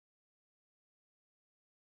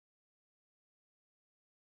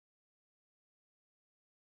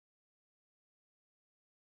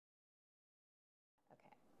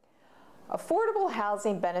Affordable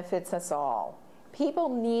housing benefits us all. People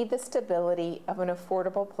need the stability of an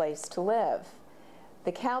affordable place to live.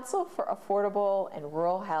 The Council for Affordable and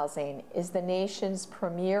Rural Housing is the nation's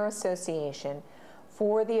premier association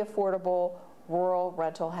for the affordable rural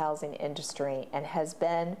rental housing industry and has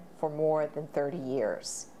been for more than 30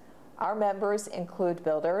 years. Our members include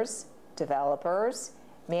builders, developers,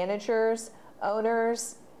 managers,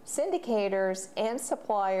 owners, syndicators, and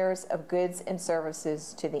suppliers of goods and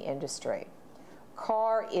services to the industry.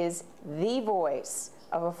 CARH is the voice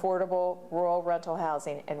of affordable rural rental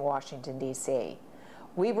housing in Washington, D.C.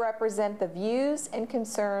 We represent the views and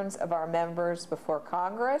concerns of our members before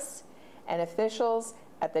Congress and officials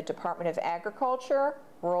at the Department of Agriculture,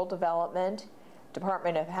 Rural Development,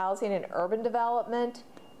 Department of Housing and Urban Development,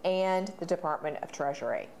 and the Department of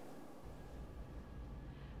Treasury.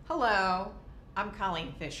 Hello, I'm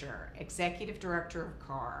Colleen Fisher, Executive Director of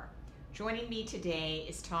CARH. Joining me today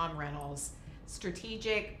is Tom Reynolds,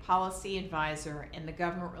 Strategic Policy Advisor in the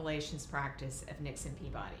Government Relations Practice of Nixon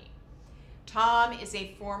Peabody. Tom is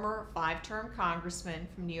a former 5-term congressman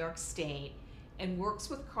from New York State and works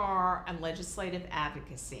with CARH on legislative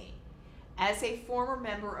advocacy. As a former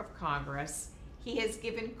member of Congress, he has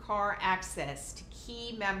given CARH access to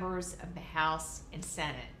key members of the House and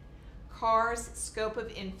Senate. CARH's scope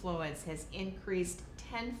of influence has increased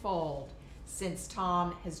tenfold since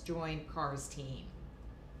Tom has joined CARH's team.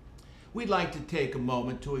 We'd like to take a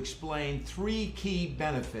moment to explain 3 key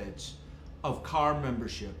benefits of CARH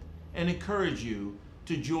membership and encourage you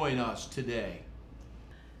to join us today.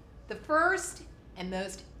 The first and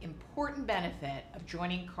most important benefit of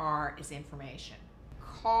joining CARH is information.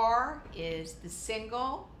 CARH is the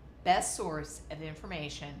single best source of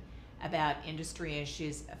information about industry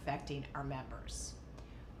issues affecting our members.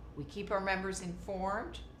 We keep our members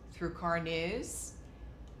informed through CARH News,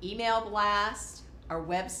 email blast, our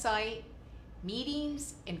website,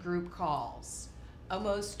 meetings, and group calls.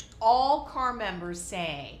 Almost all CARH members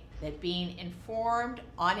say that being informed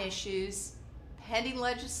on issues, pending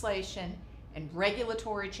legislation, and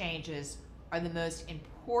regulatory changes are the most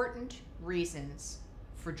important reasons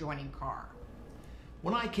for joining CARH.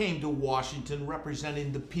 When I came to Washington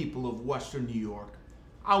representing the people of Western New York,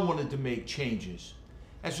 I wanted to make changes.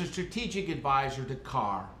 As a strategic advisor to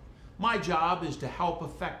CARH, my job is to help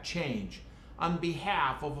effect change on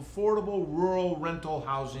behalf of affordable rural rental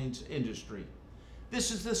housing industry. This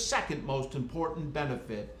is the second most important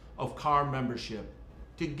benefit of CARH membership.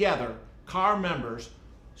 Together, CARH members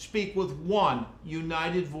speak with one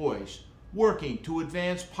united voice, working to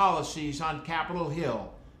advance policies on Capitol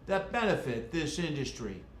Hill that benefit this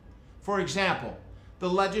industry. For example, the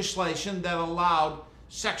legislation that allowed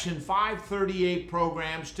Section 538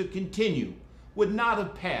 programs to continue would not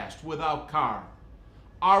have passed without CARH.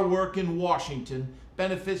 Our work in Washington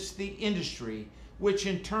benefits the industry, which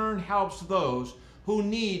in turn helps those who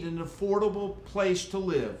need an affordable place to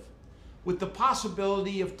live. With the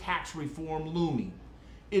possibility of tax reform looming,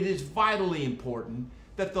 it is vitally important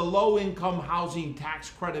that the low-income housing tax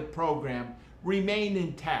credit program remain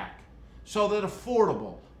intact so that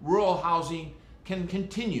affordable rural housing can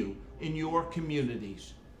continue in your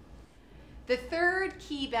communities. The third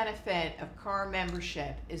key benefit of CARH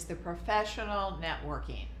membership is the professional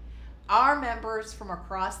networking. Our members from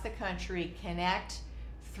across the country connect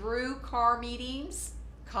through CARH meetings,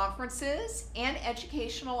 conferences, and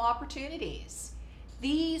educational opportunities.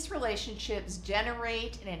 These relationships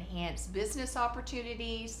generate and enhance business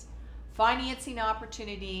opportunities, financing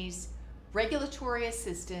opportunities, regulatory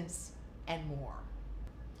assistance, and more.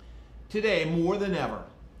 Today, more than ever,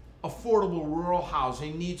 affordable rural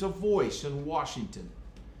housing needs a voice in Washington.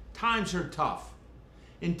 Times are tough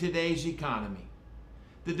in today's economy.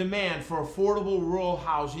 The demand for affordable rural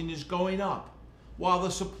housing is going up, while the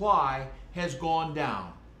supply has gone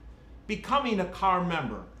down. Becoming a CARH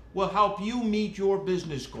member will help you meet your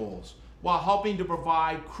business goals while helping to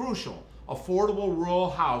provide crucial, affordable rural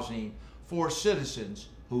housing for citizens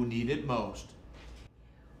who need it most.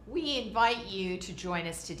 We invite you to join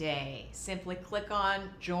us today. Simply click on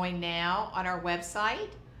Join Now on our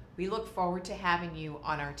website. We look forward to having you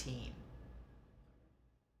on our team.